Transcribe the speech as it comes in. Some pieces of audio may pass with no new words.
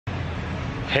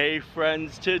Hey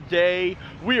friends, today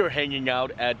we are hanging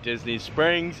out at Disney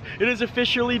Springs. It is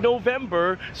officially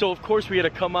November, so of course we had to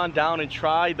come on down and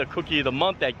try the cookie of the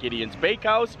month at Gideon's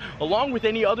Bakehouse, along with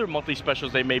any other monthly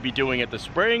specials they may be doing at the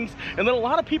Springs. And then a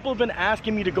lot of people have been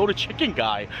asking me to go to Chicken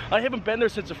Guy. I haven't been there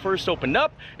since it first opened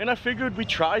up, and I figured we'd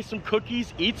try some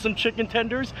cookies, eat some chicken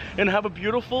tenders, and have a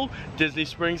beautiful Disney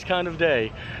Springs kind of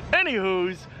day.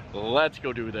 Anywho's, let's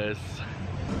go do this.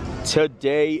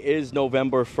 Today is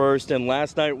November 1st and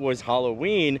last night was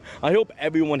Halloween. I hope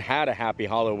everyone had a happy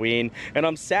Halloween, and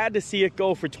I'm sad to see it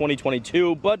go for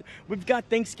 2022, but we've got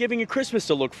Thanksgiving and Christmas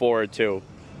to look forward to.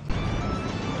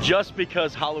 Just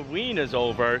because Halloween is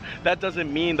over, that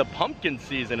doesn't mean the pumpkin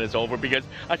season is over, because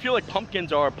I feel like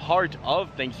pumpkins are a part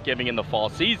of Thanksgiving in the fall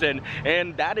season,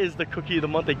 and that is the cookie of the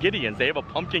month at Gideon's. They have a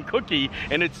pumpkin cookie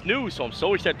and it's new, so I'm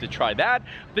so excited to try that.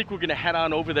 I think we're gonna head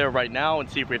on over there right now and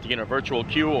see if we have to get a virtual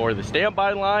queue or the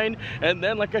standby line, and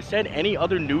then like I said, any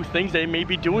other new things they may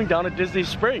be doing down at Disney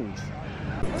Springs.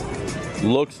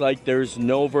 Looks like there's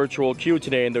no virtual queue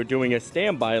today and they're doing a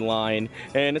standby line,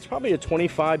 and it's probably a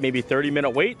 25, maybe 30-minute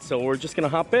wait, so we're just gonna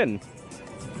hop in.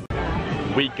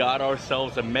 We got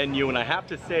ourselves a menu, and I have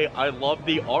to say, I love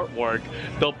the artwork.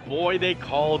 The boy they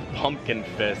called Pumpkin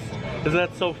Fist. Isn't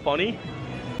that so funny?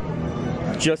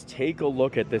 Just take a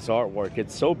look at this artwork.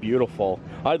 It's so beautiful.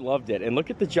 I loved it. And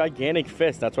look at the gigantic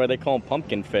fist. That's why they call him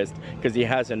Pumpkin Fist, because he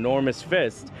has enormous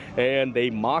fist. And they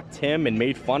mocked him and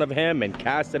made fun of him and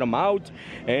casted him out.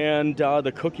 And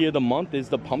the cookie of the month is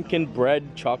the pumpkin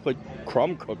bread chocolate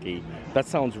crumb cookie. That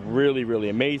sounds really, really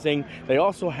amazing. They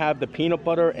also have the peanut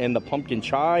butter and the pumpkin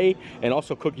chai, and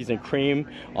also cookies and cream.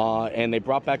 And they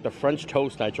brought back the French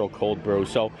toast nitro cold brew.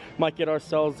 So might get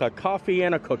ourselves a coffee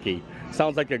and a cookie.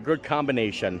 Sounds like a good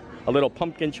combination. A little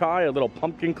pumpkin chai, a little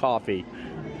pumpkin coffee.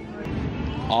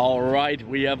 All right,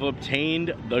 we have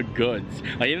obtained the goods.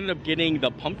 I ended up getting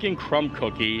the pumpkin crumb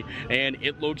cookie, and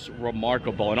it looks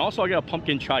remarkable. And also I got a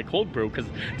pumpkin chai cold brew because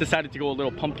decided to go a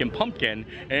little pumpkin,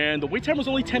 and the wait time was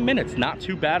only 10 minutes, not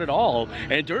too bad at all.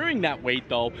 And during that wait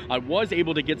though, I was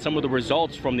able to get some of the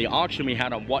results from the auction we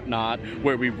had on Whatnot,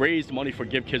 where we raised money for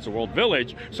Give Kids a World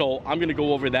Village. So I'm gonna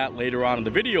go over that later on in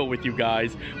the video with you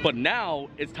guys. But now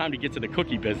it's time to get to the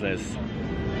cookie business.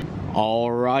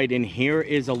 All right, and here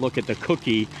is a look at the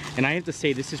cookie, and I have to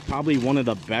say this is probably one of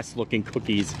the best looking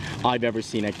cookies I've ever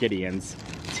seen at Gideon's.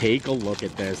 Take a look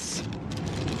at this.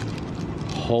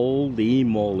 Holy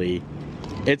moly.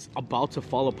 It's about to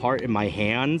fall apart in my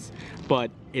hands, but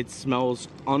it smells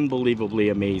unbelievably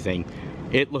amazing.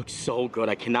 It looks so good.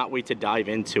 I cannot wait to dive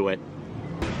into it.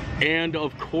 And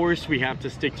of course we have to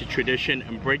stick to tradition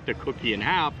and break the cookie in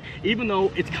half, even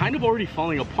though it's kind of already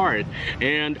falling apart.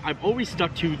 And I've always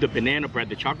stuck to the banana bread,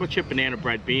 the chocolate chip banana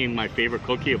bread being my favorite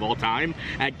cookie of all time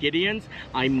at Gideon's.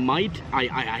 I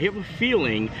have a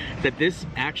feeling that this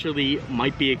actually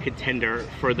might be a contender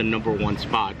for the #1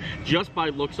 spot, just by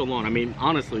looks alone. I mean,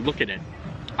 honestly, look at it.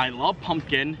 I love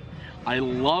pumpkin. I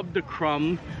love the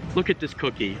crumb. Look at this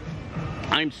cookie.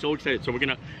 I'm so excited. So we're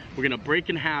gonna break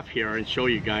in half here and show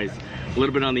you guys a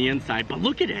little bit on the inside, but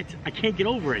look at it. I can't get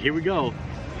over it. Here we go.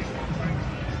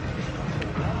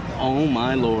 Oh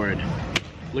my Lord.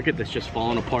 Look at this, just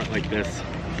falling apart like this.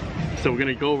 So we're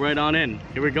gonna go right on in.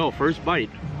 Here we go, first bite.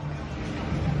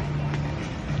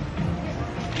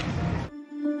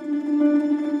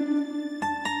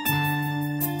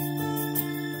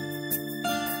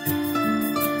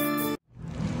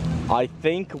 I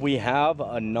think we have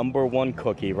a #1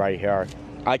 cookie right here.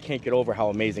 I can't get over how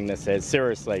amazing this is,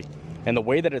 seriously. And the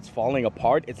way that it's falling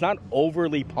apart, it's not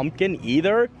overly pumpkin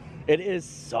either. It is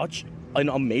such an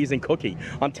amazing cookie.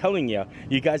 I'm telling you,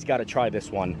 you guys gotta try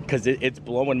this one, because it's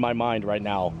blowing my mind right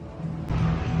now.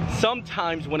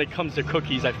 Sometimes when it comes to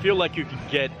cookies, I feel like you could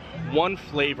get one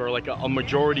flavor, like a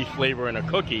majority flavor in a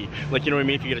cookie. Like, you know what I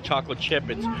mean? If you get a chocolate chip,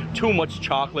 it's too much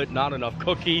chocolate, not enough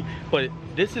cookie. But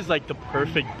this is like the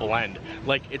perfect blend.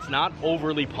 Like, it's not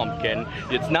overly pumpkin,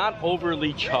 it's not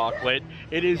overly chocolate.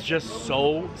 It is just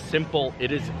so simple.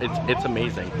 It's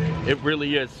amazing. It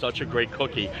really is such a great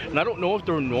cookie. And I don't know if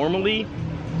they're normally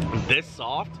this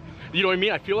soft. You know what I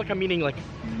mean? I feel like I'm eating like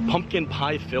pumpkin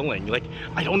pie filling. Like,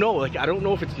 I don't know. Like, I don't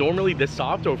know if it's normally this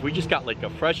soft or if we just got like a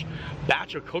fresh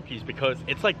batch of cookies, because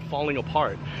it's like falling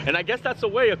apart. And I guess that's the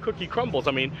way a cookie crumbles.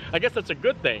 I mean, I guess that's a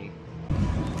good thing.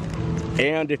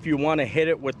 And if you want to hit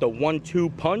it with the 1-2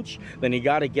 punch, then you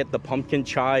got to get the pumpkin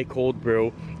chai cold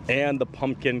brew and the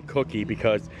pumpkin cookie,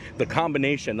 because the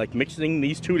combination, like mixing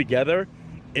these two together,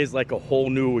 is like a whole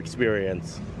new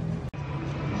experience.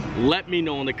 let me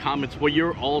know in the comments what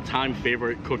your all-time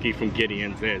favorite cookie from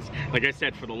Gideon's is. Like I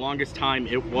said, for the longest time,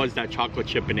 it was that chocolate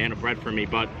chip banana bread for me,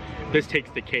 but this takes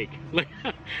the cake.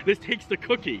 This takes the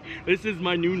cookie. This is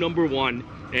my new #1.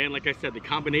 And like I said, the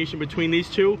combination between these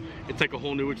two, it's like a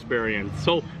whole new experience.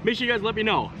 So make sure you guys let me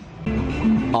know.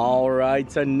 All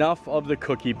right, enough of the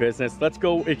cookie business. Let's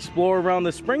go explore around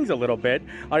the Springs a little bit.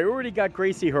 I already got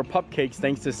Gracie her pupcakes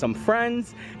thanks to some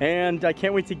friends, and I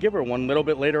can't wait to give her one a little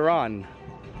bit later on.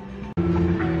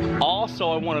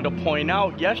 Also, I wanted to point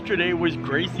out, yesterday was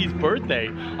Gracie's birthday,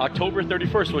 October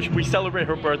 31st, which we celebrate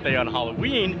her birthday on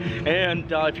Halloween.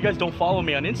 And if you guys don't follow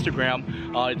me on Instagram,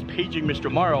 it's Paging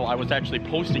Mr. Morrow. I was actually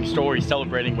posting stories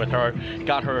celebrating with her.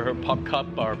 Got her her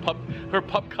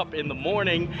pup cup in the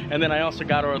morning, and then I also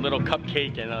got her a little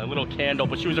cupcake and a little candle,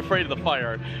 but she was afraid of the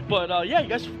fire. But yeah, you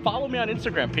guys follow me on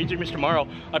Instagram, Paging Mr. Morrow.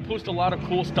 I post a lot of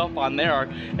cool stuff on there.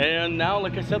 And now,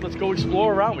 like I said, let's go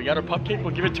explore around. We got her cupcake.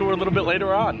 We'll give it to her a little bit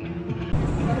later on.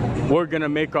 We're gonna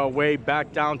make our way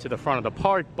back down to the front of the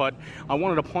park, but I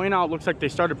wanted to point out, looks like they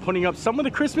started putting up some of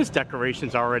the Christmas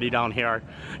decorations already down here.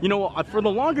 You know, for the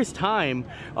longest time,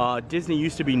 Disney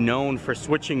used to be known for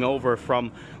switching over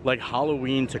from like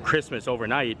Halloween to Christmas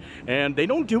overnight, and they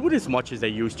don't do it as much as they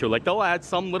used to. Like, they'll add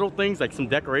some little things like some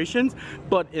decorations,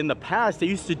 but in the past they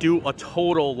used to do a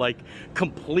total like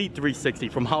complete 360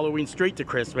 from Halloween straight to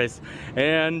Christmas.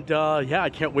 And yeah, I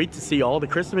can't wait to see all the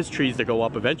Christmas trees that go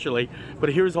up eventually, but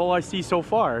here's all I see so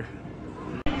far.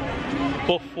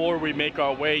 Before we make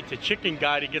our way to Chicken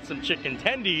Guy to get some chicken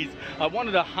tendies, I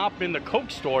wanted to hop in the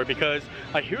Coke store because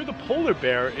I hear the polar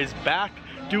bear is back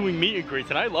doing meet and greets,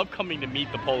 and I love coming to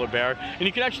meet the polar bear. And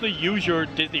you can actually use your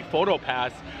Disney Photo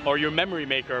Pass or your memory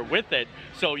maker with it,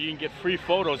 so you can get free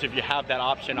photos if you have that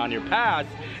option on your pass.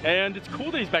 And it's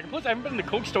cool that he's back. Plus, I haven't been in the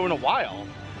Coke store in a while.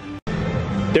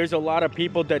 There's a lot of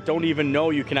people that don't even know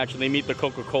you can actually meet the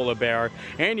Coca-Cola bear,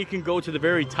 and you can go to the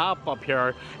very top up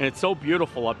here, and it's so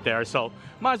beautiful up there. So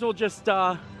might as well just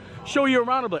show you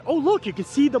around a bit. Oh look, you can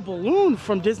see the balloon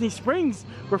from Disney Springs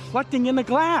reflecting in the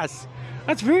glass.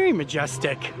 That's very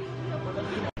majestic.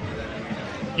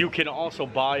 You can also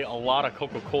buy a lot of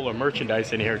Coca-Cola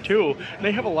merchandise in here too, and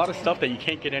they have a lot of stuff that you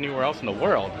can't get anywhere else in the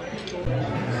world.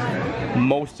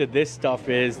 Most of this stuff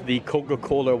is the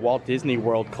Coca-Cola Walt Disney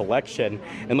World collection.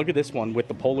 And look at this one with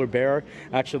the polar bear,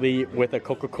 actually with a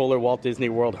Coca-Cola Walt Disney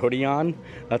World hoodie on.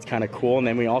 That's kind of cool. And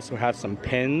then we also have some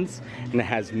pins, and it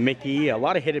has Mickey, a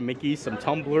lot of hidden Mickeys, some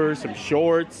tumblers, some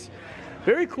shorts.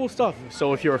 Very cool stuff.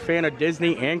 So if you're a fan of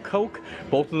Disney and Coke,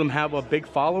 both of them have a big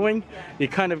following. You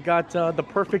kind of got the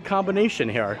perfect combination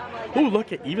here. Ooh,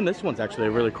 look at, even this one's actually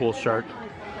a really cool shirt.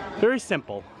 Very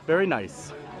simple, very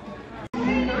nice.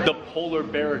 The polar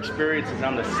bear experience is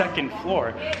on the 2nd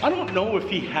floor. I don't know if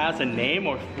he has a name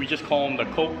or if we just call him the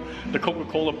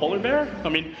Coca-Cola polar bear. I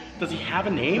mean, does he have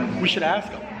a name? We should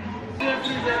ask him.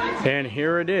 And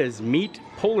here it is, Meet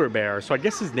Polar Bear. So I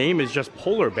guess his name is just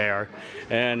Polar Bear,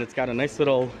 and it's got a nice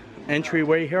little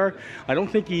entryway here. I don't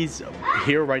think he's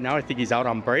here right now. I think he's out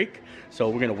on break, so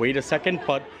we're gonna wait a second.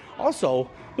 But also,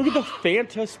 look at the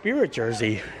Fanta Spirit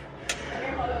jersey.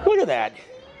 Look at that.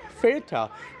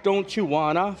 Fanta, don't you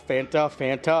wanna? Fanta,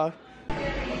 Fanta.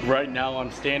 Right now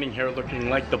I'm standing here looking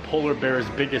like the polar bear's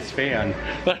biggest fan.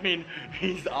 I mean,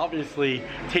 he's obviously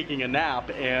taking a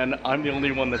nap, and I'm the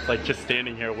only one that's like just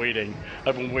standing here waiting.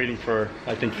 I've been waiting for,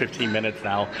 I think, 15 minutes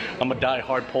now. I'm a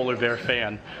die-hard polar bear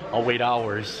fan. I'll wait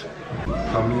hours.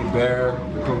 Come meet Bear,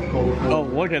 the Coca-Cola. Oh,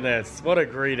 look at this. What a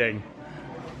greeting.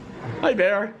 Hi,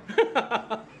 Bear.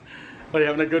 Are you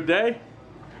having a good day?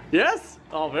 Yes?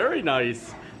 Oh, very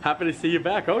nice. Happy to see you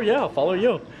back. Oh yeah, I'll follow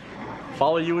you.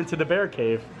 Follow you into the bear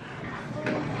cave.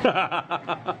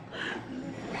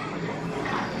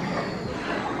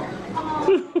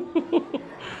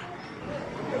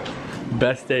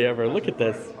 Best day ever. Look at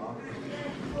this.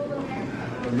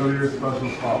 I know you're a special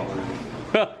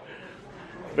follower.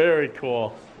 Very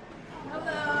cool. Hello.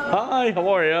 Hi, how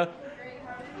are you? All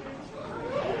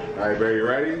right, Bear, you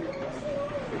ready?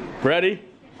 Ready?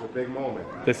 It's a big moment.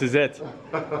 This is it.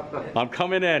 I'm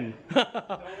coming in.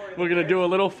 We're gonna do a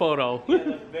little photo. Yeah,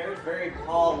 the bear's very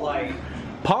paw-like.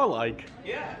 Paw-like?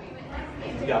 Yeah.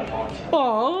 He's got paws.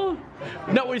 Aww.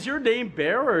 Now, is your name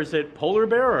Bear, or is it Polar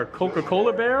Bear, or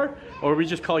Coca-Cola Bear, or we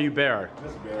just call you Bear?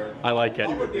 Just Bear. I like it.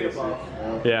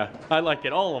 Yeah, I like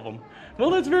it, all of them.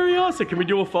 Well, that's very awesome. Can we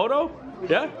do a photo?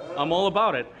 Yeah, I'm all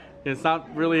about it. It's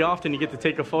not really often you get to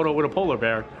take a photo with a polar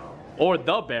bear, or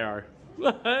the bear.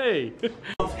 Hey. He's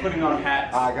putting on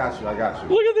hats. I got you, I got you.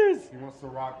 Look at this. He wants to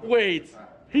rock. Wait,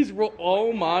 he's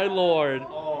oh my lord.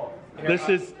 Oh, This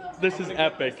is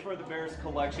epic. For the Bears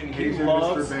collection, he Paging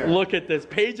loves. Mr. Bear. Look at this,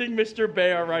 paging Mr.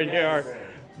 Bear right here.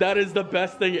 That is the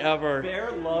best thing ever.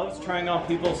 Bear loves trying on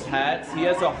people's hats. He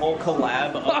has a whole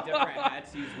collab of different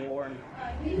hats he's worn.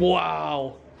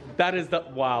 Wow. That is the,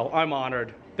 wow, I'm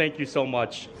honored. Thank you so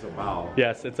much. It's a bow.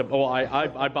 Yes, it's a, well,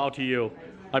 I bow to you.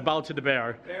 I bow to the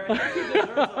bear. Bear, I think he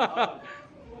deserves a hug.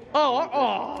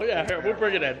 Oh, yeah, here, we'll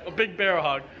bring it in. A big bear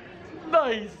hug.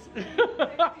 Nice.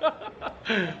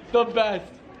 The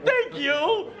best. Thank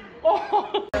you.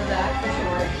 Oh.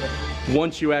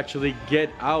 Once you actually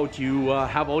get out, you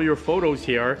have all your photos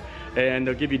here, and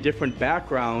they'll give you different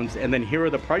backgrounds, and then here are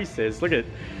the prices. Look at,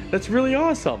 that's really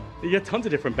awesome. You get tons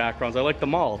of different backgrounds. I like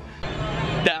them all.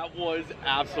 That was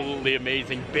absolutely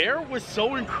amazing. Bear was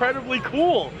so incredibly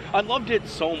cool. I loved it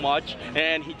so much,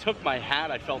 and he took my hat.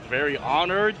 I felt very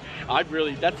honored.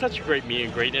 That's such a great meet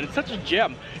and greet, and it's such a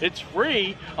gem. It's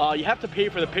free. You have to pay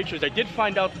for the pictures. I did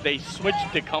find out that they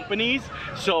switched the companies,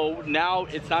 so now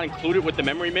it's not included with the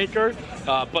memory maker,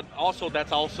 but also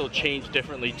that's also changed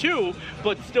differently too,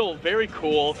 but still very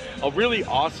cool. Really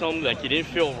awesome, like you didn't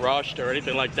feel rushed or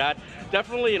anything like that.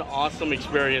 Definitely an awesome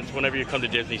experience whenever you come to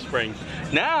Disney Springs.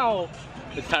 Now,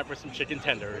 it's time for some chicken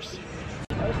tenders.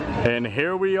 And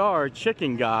here we are,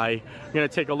 Chicken Guy. I'm gonna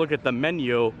take a look at the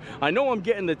menu. I know I'm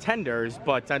getting the tenders,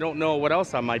 but I don't know what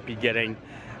else I might be getting.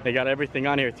 They got everything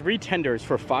on here. 3 tenders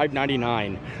for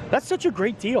 $5.99. That's such a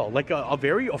great deal. Like a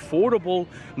very affordable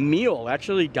meal,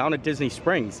 actually, down at Disney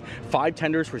Springs. 5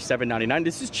 tenders for $7.99.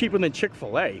 This is cheaper than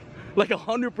Chick-fil-A. Like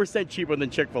 100% cheaper than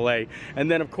Chick-fil-A.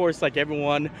 And then of course, like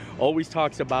everyone always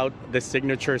talks about the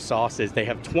signature sauces. They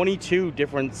have 22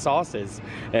 different sauces,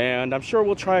 and I'm sure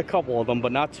we'll try a couple of them,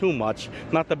 but not too much.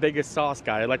 Not the biggest sauce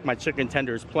guy. I like my chicken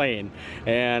tenders plain.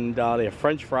 And they have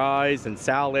French fries and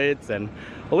salads and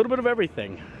a little bit of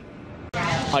everything.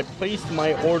 I placed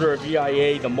my order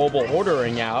via the mobile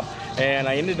ordering app, and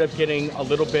I ended up getting a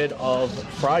little bit of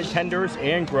fried tenders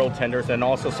and grilled tenders, and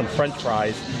also some French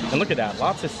fries. And look at that,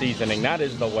 lots of seasoning. That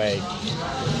is the way.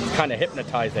 It's kind of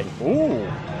hypnotizing. Ooh,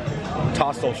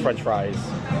 toss those French fries.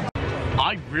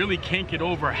 I really can't get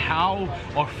over how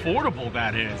affordable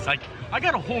that is. Like, I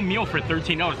got a whole meal for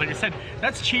 $13. Like I said,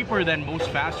 that's cheaper than most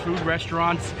fast food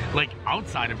restaurants, like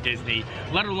outside of Disney,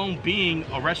 let alone being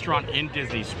a restaurant in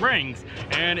Disney Springs.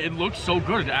 And it looks so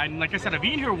good. And like I said, I've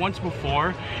eaten here once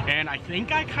before, and I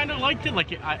think I kind of liked it.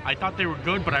 Like, I thought they were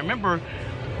good, but I remember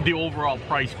the overall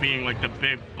price being like the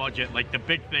big budget, like the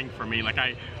big thing for me. Like,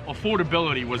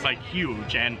 affordability was like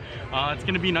huge, and it's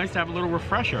gonna be nice to have a little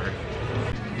refresher.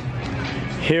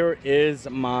 Here is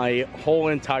my whole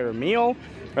entire meal.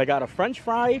 I got a French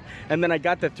fry, and then I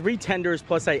got the 3 tenders,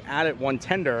 plus I added 1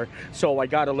 tender. So I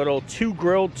got a little 2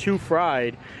 grilled, 2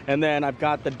 fried, and then I've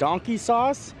got the donkey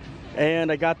sauce,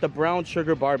 and I got the brown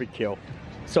sugar barbecue.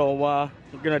 So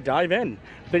we're gonna dive in.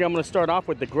 I think I'm gonna start off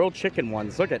with the grilled chicken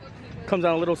ones. Look, it comes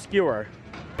on a little skewer.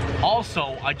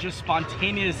 Also, I just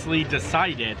spontaneously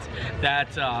decided that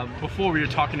before we were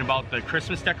talking about the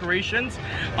Christmas decorations,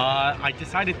 I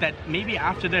decided that maybe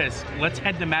after this, let's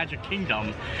head to Magic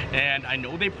Kingdom. And I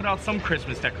know they put out some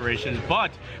Christmas decorations,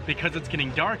 but because it's getting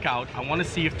dark out, I want to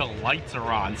see if the lights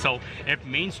are on. So if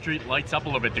Main Street lights up a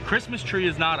little bit, the Christmas tree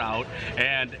is not out,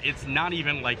 and it's not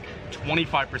even like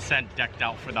 25% decked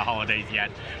out for the holidays yet.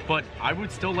 But I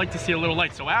would still like to see a little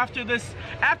light. So after this,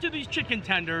 after these chicken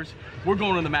tenders, we're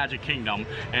going to the Magic Kingdom,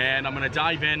 and I'm gonna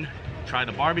dive in, try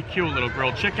the barbecue, a little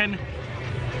grilled chicken.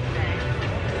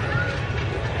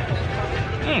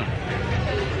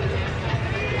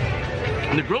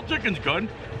 And the grilled chicken's good.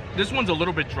 This one's a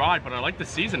little bit dry, but I like the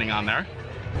seasoning on there.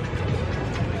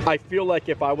 I feel like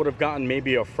if I would have gotten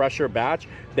maybe a fresher batch,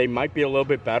 they might be a little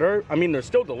bit better. I mean, they're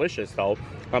still delicious though.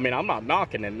 I mean, I'm not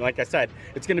knocking it. Like I said,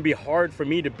 it's gonna be hard for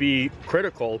me to be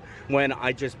critical when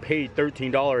I just paid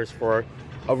 $13 for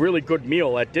a really good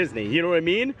meal at Disney, you know what I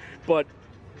mean? But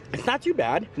it's not too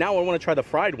bad. Now I want to try the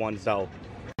fried ones though.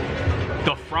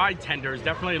 The fried tenders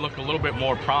definitely look a little bit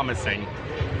more promising.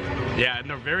 Yeah, and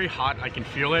they're very hot, I can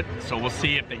feel it. So we'll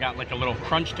see if they got like a little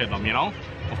crunch to them, you know?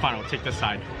 Well, fine, I'll take this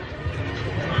side.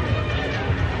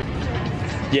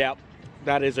 Yeah,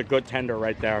 that is a good tender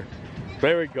right there.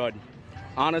 Very good.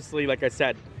 Honestly, like I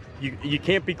said, you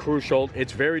can't be crucial.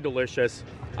 It's very delicious.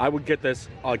 I would get this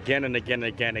again and again and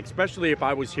again, especially if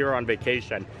I was here on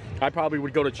vacation. I probably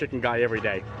would go to Chicken Guy every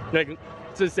day, like,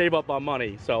 to save up on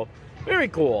money. So, very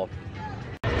cool.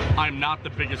 I'm not the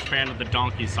biggest fan of the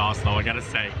donkey sauce though, I gotta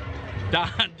say.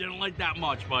 Didn't like that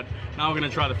much, but now we're gonna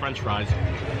try the French fries.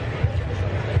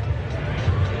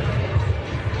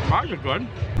 Fries are good.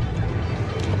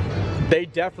 They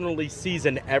definitely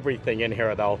season everything in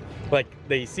here though. Like,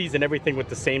 they season everything with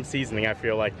the same seasoning, I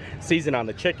feel like. Season on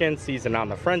the chicken, season on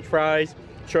the French fries.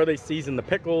 Sure, they season the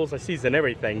pickles, I season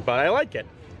everything, but I like it.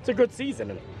 it's a good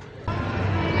season.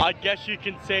 I guess you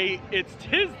can say it's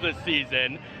 'tis the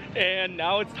season, and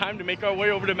now it's time to make our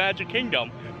way over to Magic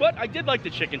Kingdom. But I did like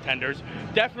the chicken tenders.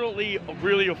 Definitely a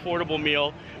really affordable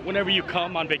meal whenever you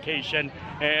come on vacation,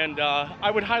 and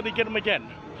I would highly get them again.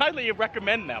 Highly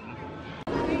recommend them.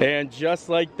 And just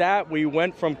like that, we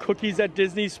went from cookies at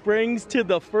Disney Springs to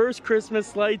the first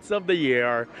Christmas lights of the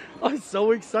year. I'm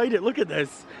so excited. Look at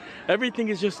this. Everything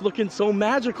is just looking so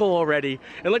magical already.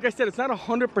 And like I said, it's not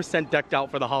 100% decked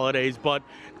out for the holidays, but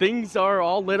things are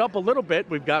all lit up a little bit.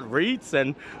 We've got wreaths,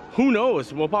 and who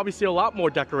knows, we'll probably see a lot more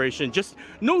decoration. Just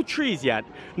no trees yet.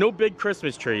 No big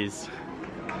Christmas trees.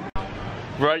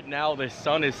 Right now the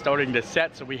sun is starting to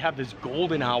set, so we have this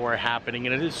golden hour happening,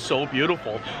 and it is so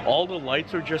beautiful. All the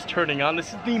lights are just turning on.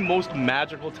 This is the most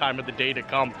magical time of the day to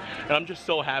come, and I'm just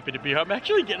so happy to be here. I'm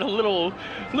actually getting a little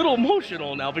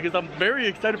emotional now because I'm very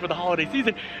excited for the holiday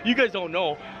season. You guys don't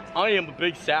know, I am a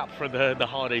big sap for the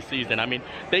holiday season. I mean,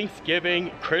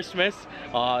 Thanksgiving, Christmas,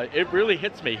 it really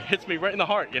hits me right in the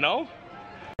heart, you know?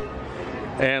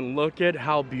 And look at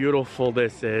how beautiful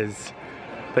this is.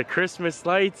 The Christmas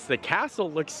lights, the castle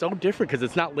looks so different because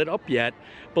it's not lit up yet,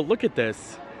 but look at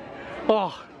this.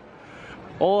 Oh,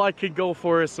 all I could go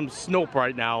for is some Snope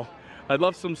right now. I'd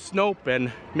love some Snope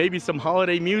and maybe some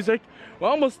holiday music. We're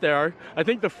almost there. I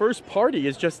think the first party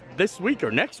is just this week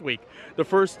or next week. The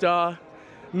first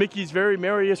Mickey's Very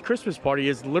Merriest Christmas Party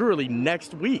is literally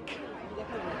next week.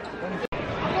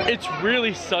 It's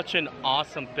really such an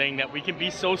awesome thing that we can be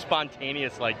so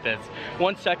spontaneous like this.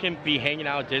 1 second be hanging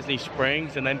out at Disney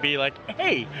Springs and then be like,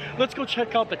 hey, let's go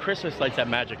check out the Christmas lights at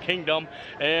Magic Kingdom.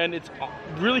 And it's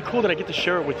really cool that I get to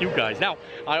share it with you guys. Now,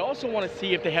 I also want to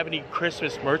see if they have any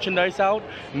Christmas merchandise out,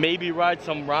 maybe ride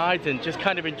some rides and just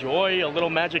kind of enjoy a little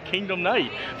Magic Kingdom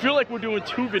night. I feel like we're doing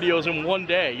 2 videos in one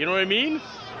day, you know what I mean?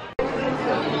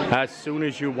 As soon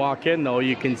as you walk in though,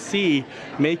 you can see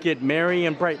Make It Merry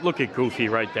and Bright. Look at Goofy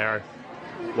right there.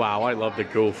 Wow, I love the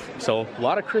Goof. So a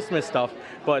lot of Christmas stuff,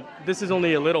 but this is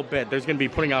only a little bit. There's gonna be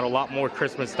putting out a lot more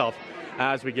Christmas stuff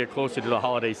as we get closer to the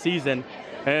holiday season.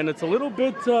 And it's a little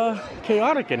bit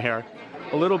chaotic in here.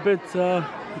 A little bit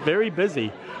very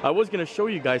busy. I was gonna show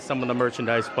you guys some of the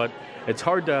merchandise, but it's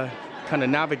hard to kind of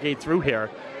navigate through here.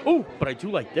 Oh, but I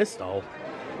do like this though.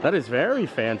 That is very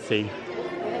fancy.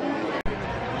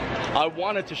 I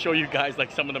wanted to show you guys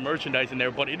like some of the merchandise in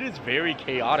there, but it is very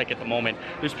chaotic at the moment.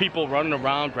 There's people running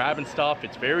around grabbing stuff.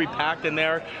 It's very packed in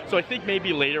there. So I think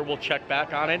maybe later we'll check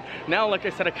back on it. Now, like I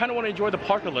said, I kind of want to enjoy the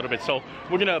park a little bit. So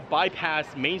we're going to bypass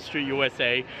Main Street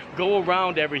USA, go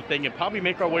around everything, and probably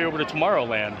make our way over to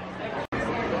Tomorrowland.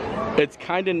 It's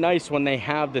kind of nice when they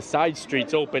have the side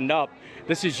streets opened up.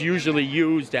 This is usually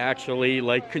used to actually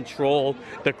like control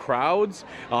the crowds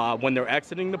when they're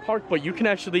exiting the park, but you can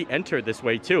actually enter this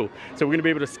way too. So we're gonna be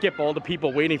able to skip all the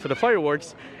people waiting for the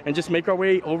fireworks and just make our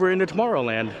way over into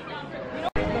Tomorrowland.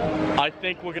 I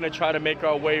think we're gonna try to make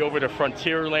our way over to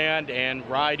Frontierland and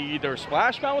ride either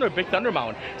Splash Mountain or Big Thunder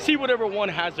Mountain. See whatever one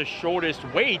has the shortest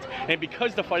wait, and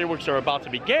because the fireworks are about to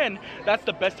begin, that's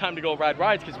the best time to go ride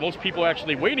rides because most people are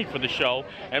actually waiting for the show,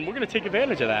 and we're gonna take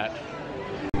advantage of that.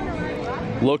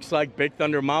 Looks like Big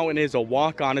Thunder Mountain is a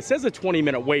walk-on. It says a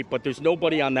 20-minute wait, but there's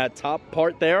nobody on that top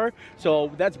part there,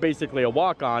 so that's basically a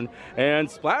walk-on. And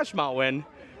Splash Mountain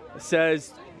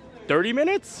says 30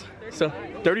 minutes? So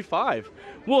 35.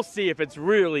 We'll see if it's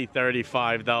really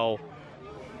 35 though.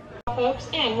 Folks,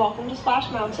 and welcome to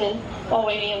Splash Mountain. While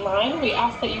waiting in line, we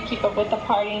ask that you keep up with the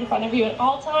party in front of you at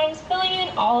all times, filling in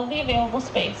all of the available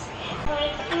space.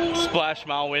 Splash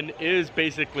Mountain is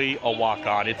basically a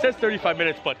walk-on. It says 35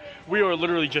 minutes, but we are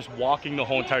literally just walking the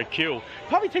whole entire queue.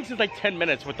 Probably takes us like 10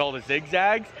 minutes with all the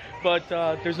zigzags, but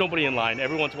there's nobody in line.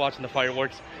 Everyone's watching the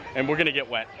fireworks, and we're gonna get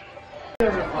wet.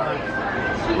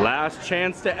 Last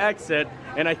chance to exit,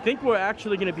 and I think we're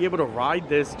actually going to be able to ride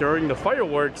this during the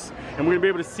fireworks, and we're going to be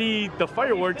able to see the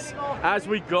fireworks as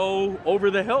we go over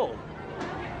the hill.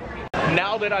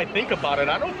 Now that I think about it,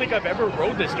 I don't think I've ever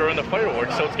rode this during the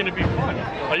fireworks, so it's going to be fun.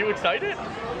 Are you excited?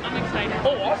 I'm excited.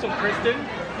 Oh, awesome, Kristen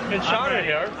and Shana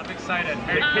here. I'm excited.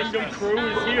 The Kingdom crew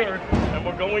is here, and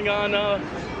we're going on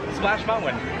Splash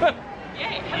Mountain. Yay.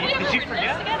 Have we ever ridden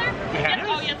this together? Yes.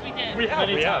 Oh, yes, we did. We have.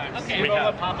 Okay. We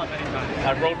have. Papa many times.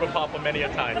 I've rode with Papa many a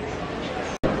time.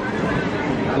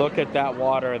 Look at that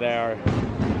water there.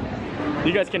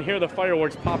 You guys can hear the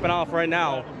fireworks popping off right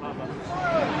now.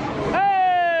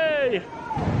 Hey!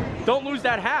 Don't lose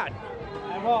that hat.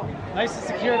 I won't. Nice and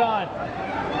secured on.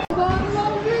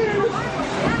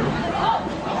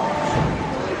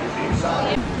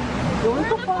 Where's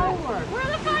the fireworks? Where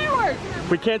are the fireworks?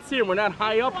 We can't see them. We're not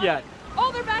high up yet. Oh,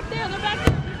 they're back there. They're back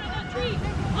there behind that tree.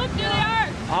 Look, there they are.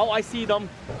 Oh, I see them.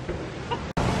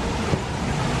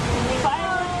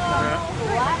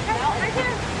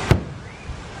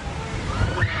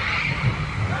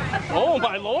 Oh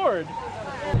my lord!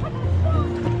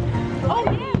 Oh,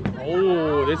 yeah.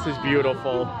 Oh, this is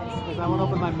beautiful. Because I won't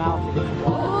open my mouth to get the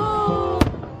water.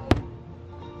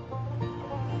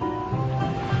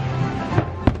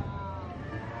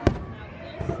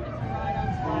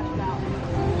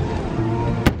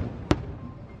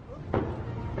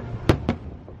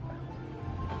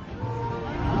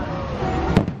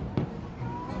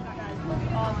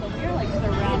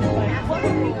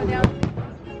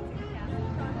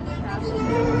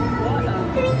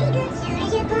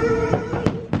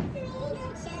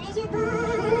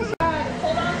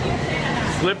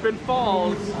 Slip and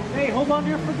falls. Hey, hold on to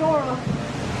your fedora.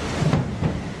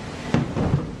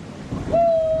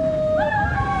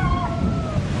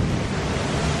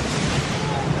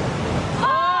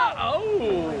 Ah,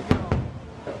 oh!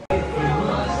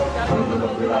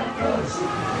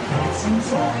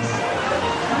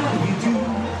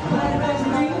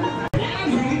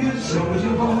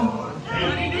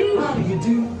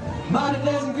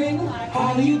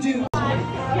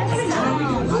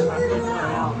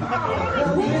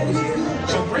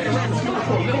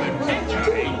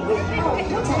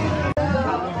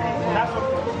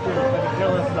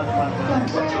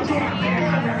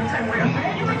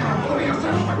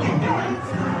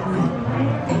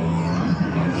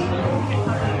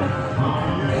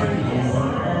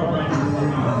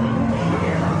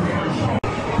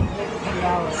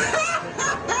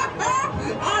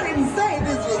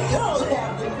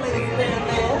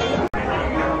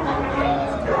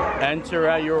 Enter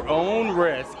at your own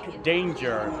risk.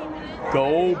 Danger.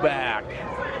 Go back.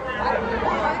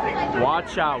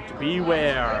 Watch out.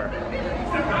 Beware.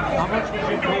 How much did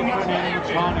you pay for an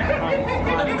animatronic?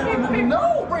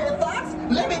 No, Red Fox,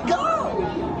 let me go!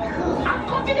 I'm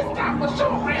going to stop for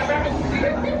sure, Red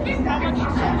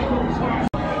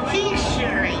He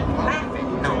sure ain't laughing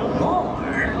no more.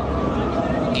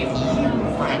 If you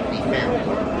finally found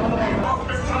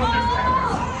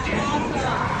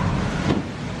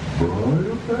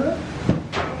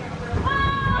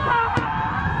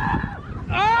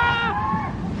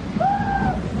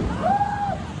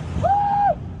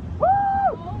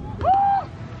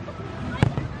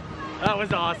That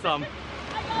was awesome.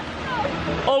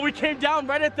 Oh, we came down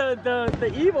right at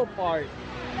the evil part.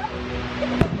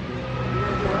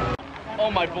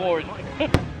 Oh, my board.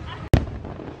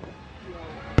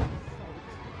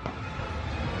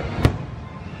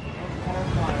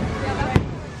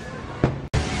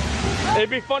 It'd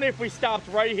be funny if we stopped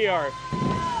right here.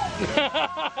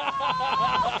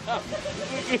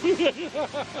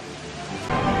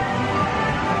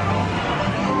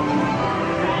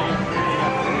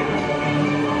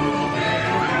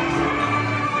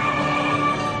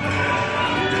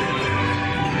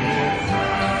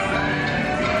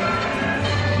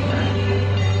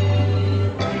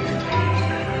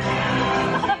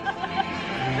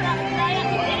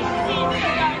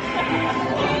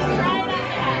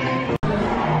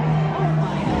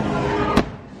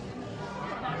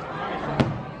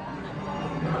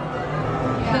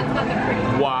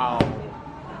 Wow.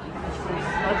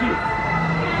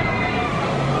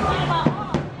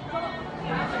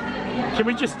 Can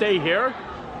we just stay here?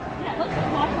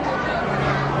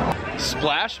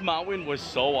 Splash Mountain was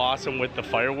so awesome with the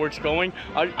fireworks going.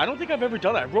 I don't think I've ever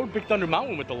done that. I rode Big Thunder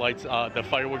Mountain with the lights, the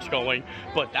fireworks going,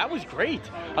 but that was great.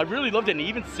 I really loved it. And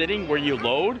even sitting where you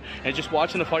load and just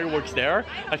watching the fireworks there,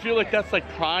 I feel like that's like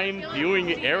prime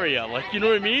viewing area. Like, you know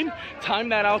what I mean? Time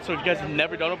that out. So if you guys have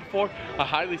never done it before, I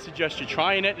highly suggest you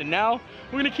trying it. And now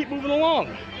we're gonna keep moving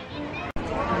along.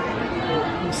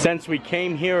 Since we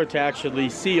came here to actually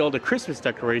see all the Christmas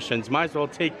decorations, might as well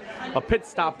take a pit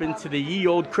stop into the ye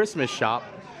old Christmas shop.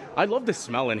 I love the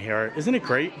smell in here. Isn't it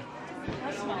great?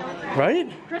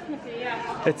 Right? Christmassy,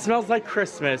 yeah. It smells like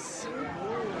Christmas.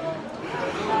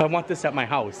 I want this at my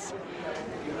house.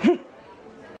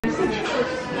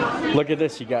 Look at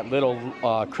this. You got little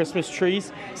Christmas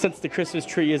trees. Since the Christmas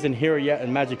tree isn't here yet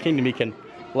in Magic Kingdom, you can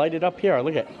light it up here.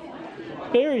 Look at it.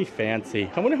 Very fancy.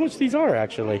 I wonder how much these are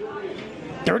actually.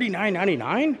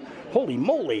 $39.99? Holy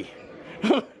moly.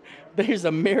 There's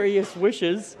a Merriest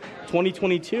Wishes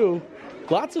 2022.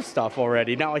 Lots of stuff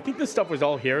already. Now, I think this stuff was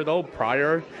all here, though,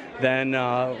 prior than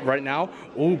right now.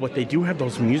 Oh, but they do have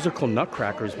those musical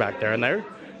nutcrackers back there, and they're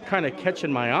kind of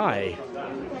catching my eye.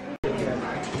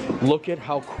 Look at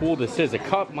how cool this is. It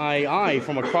caught my eye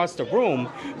from across the room,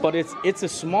 but it's a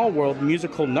Small World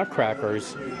musical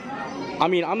nutcrackers. I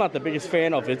mean, I'm not the biggest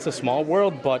fan of It's a Small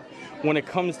World, but when it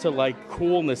comes to like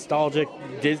cool, nostalgic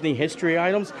Disney history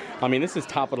items, I mean, this is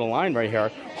top of the line right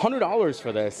here. $100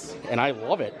 for this, and I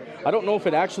love it. I don't know if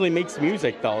it actually makes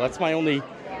music though. That's my only,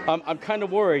 I'm kind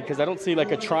of worried because I don't see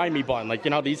like a try me button. Like, you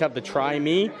know, these have the try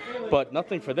me, but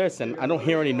nothing for this, and I don't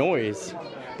hear any noise.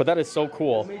 But that is so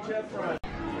cool.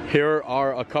 Here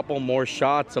are a couple more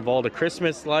shots of all the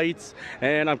Christmas lights,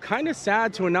 and I'm kind of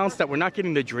sad to announce that we're not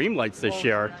getting the dream lights this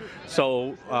year.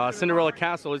 So Cinderella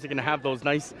Castle isn't going to have those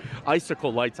nice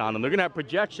icicle lights on them. They're going to have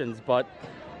projections, but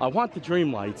I want the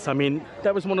dream lights. I mean,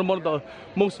 that was one of the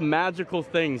most magical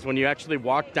things when you actually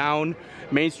walk down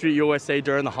Main Street USA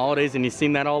during the holidays and you've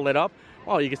seen that all lit up.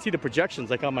 Oh, you can see the projections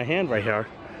like on my hand right here.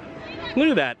 Look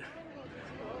at that.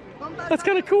 That's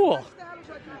kind of cool.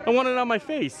 I want it on my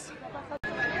face.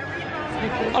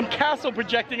 I'm castle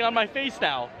projecting on my face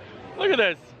now. Look at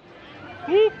this.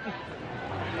 Whoop.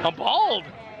 I'm bald.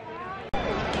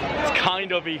 It's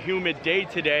kind of a humid day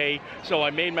today, so I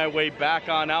made my way back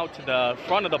on out to the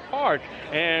front of the park,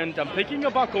 and I'm thinking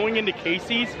about going into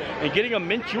Casey's and getting a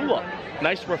mint julep.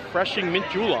 Nice refreshing mint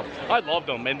julep. I love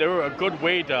them, and they're a good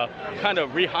way to kind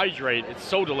of rehydrate. It's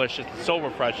so delicious, it's so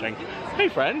refreshing. Hey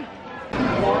friend.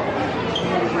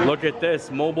 Look at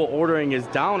this, mobile ordering is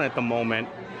down at the moment.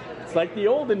 It's like the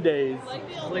olden days.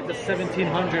 Like the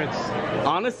 1700s.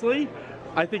 Honestly,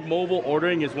 I think mobile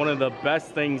ordering is one of the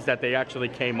best things that they actually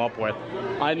came up with.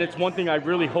 And it's one thing I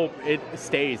really hope it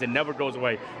stays and never goes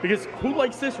away. Because who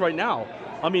likes this right now?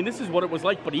 I mean, this is what it was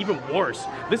like, but even worse.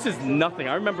 This is nothing.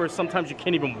 I remember sometimes you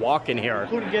can't even walk in here. You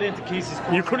couldn't get into Casey's.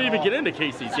 You couldn't even get into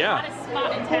Casey's, yeah.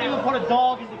 You can't even put a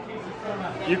dog into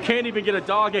Casey's. You can't even get a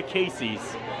dog at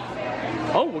Casey's.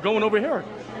 Oh, we're going over here.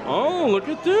 Oh, look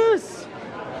at this.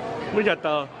 We got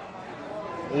the,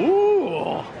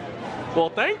 ooh, well,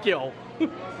 thank you.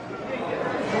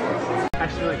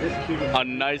 Actually, like this cute. A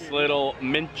nice little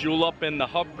mint julep in the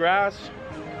hub grass.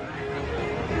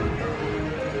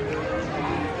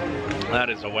 That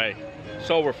is the way.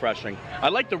 So refreshing. I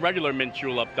like the regular mint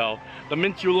julep though. The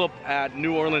mint julep at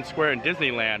New Orleans Square in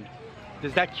Disneyland.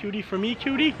 Is that cutie for me,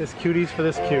 cutie? This cutie's for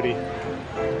this cutie.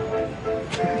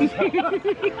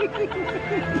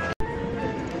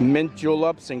 Mint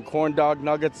juleps and corn dog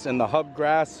nuggets in the hub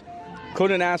grass.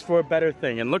 Couldn't ask for a better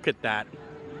thing. And look at that.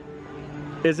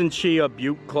 Isn't she a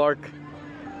beaut, Clark?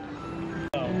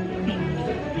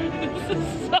 This is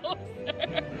so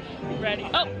sad. Ready.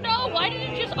 Oh, no! Why did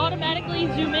it just automatically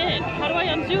zoom in? How do I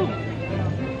unzoom?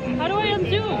 How do I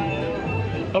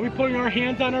unzoom? Are we putting our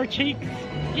hands on our cheeks?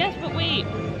 Yes, but wait.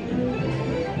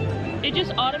 It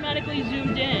just automatically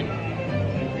zoomed in.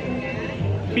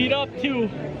 Feet up, too.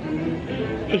 Oh,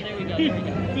 there we go,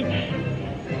 there we go.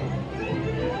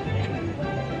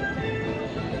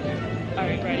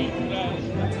 Alright, ready?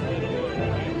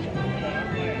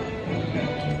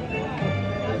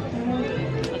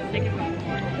 Let's take it from the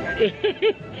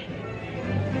Ready?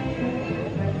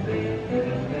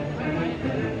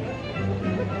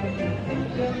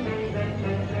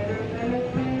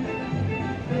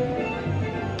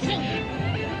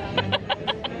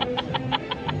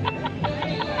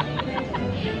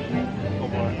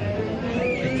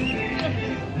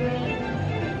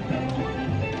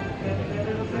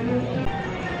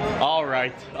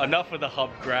 Alright, enough of the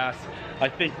hub grass. I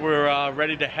think we're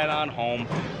ready to head on home.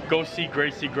 Go see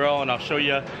Gracie Girl, and I'll show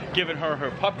you giving her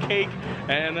her cupcake.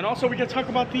 And then also we can talk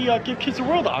about the Give Kids the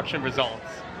World auction results.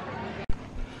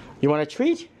 You want a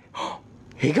treat?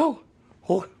 Here you go.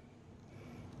 Oh,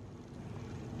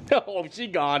 oh, she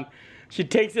gone. She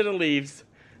takes it and leaves.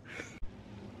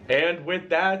 And with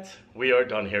that, we are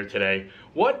done here today.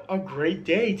 What a great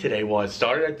day today was.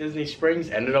 Started at Disney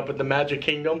Springs, ended up at the Magic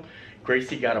Kingdom.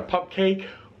 Gracie got a cupcake.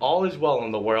 All is well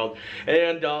in the world.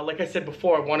 And like I said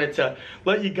before, I wanted to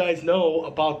let you guys know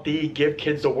about the Give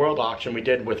Kids the World auction we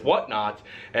did with Whatnot.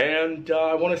 And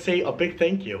I want to say a big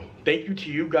thank you. Thank you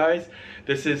to you guys.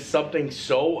 This is something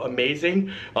so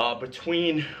amazing.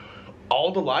 Between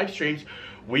all the live streams,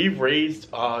 we've raised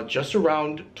just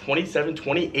around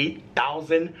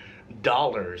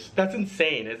 $28,000. That's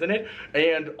insane, isn't it?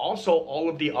 And also all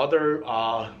of the other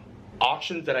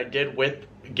auctions that I did with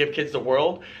Give Kids the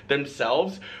World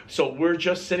themselves. So we're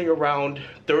just sitting around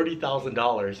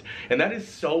 $30,000, and that is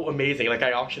so amazing. Like,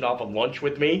 I auctioned off a lunch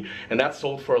with me, and that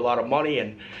sold for a lot of money,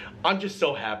 and I'm just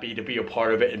so happy to be a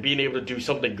part of it and being able to do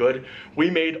something good. We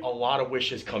made a lot of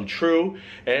wishes come true,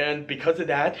 and because of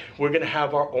that, we're gonna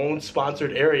have our own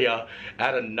sponsored area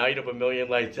at a Night of a Million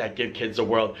Lights at Give Kids the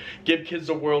World. Give Kids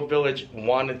the World Village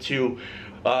wanted to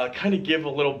kind of give a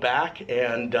little back,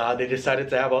 and they decided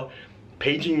to have a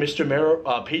paging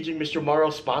Mr.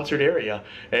 Morrow's sponsored area,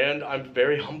 and I'm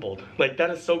very humbled. Like,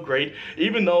 that is so great.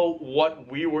 Even though what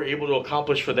we were able to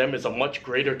accomplish for them is a much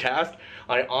greater task,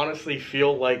 I honestly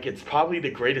feel like it's probably the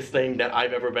greatest thing that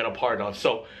I've ever been a part of.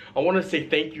 So I want to say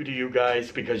thank you to you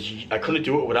guys, because I couldn't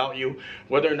do it without you.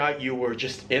 Whether or not you were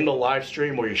just in the live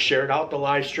stream, or you shared out the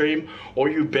live stream, or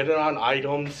you bid on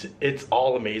items, it's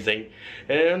all amazing.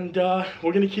 And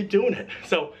we're gonna keep doing it.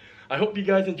 So I hope you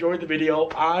guys enjoyed the video.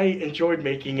 I enjoyed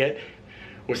making it.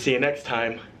 We'll see you next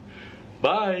time.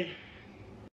 Bye.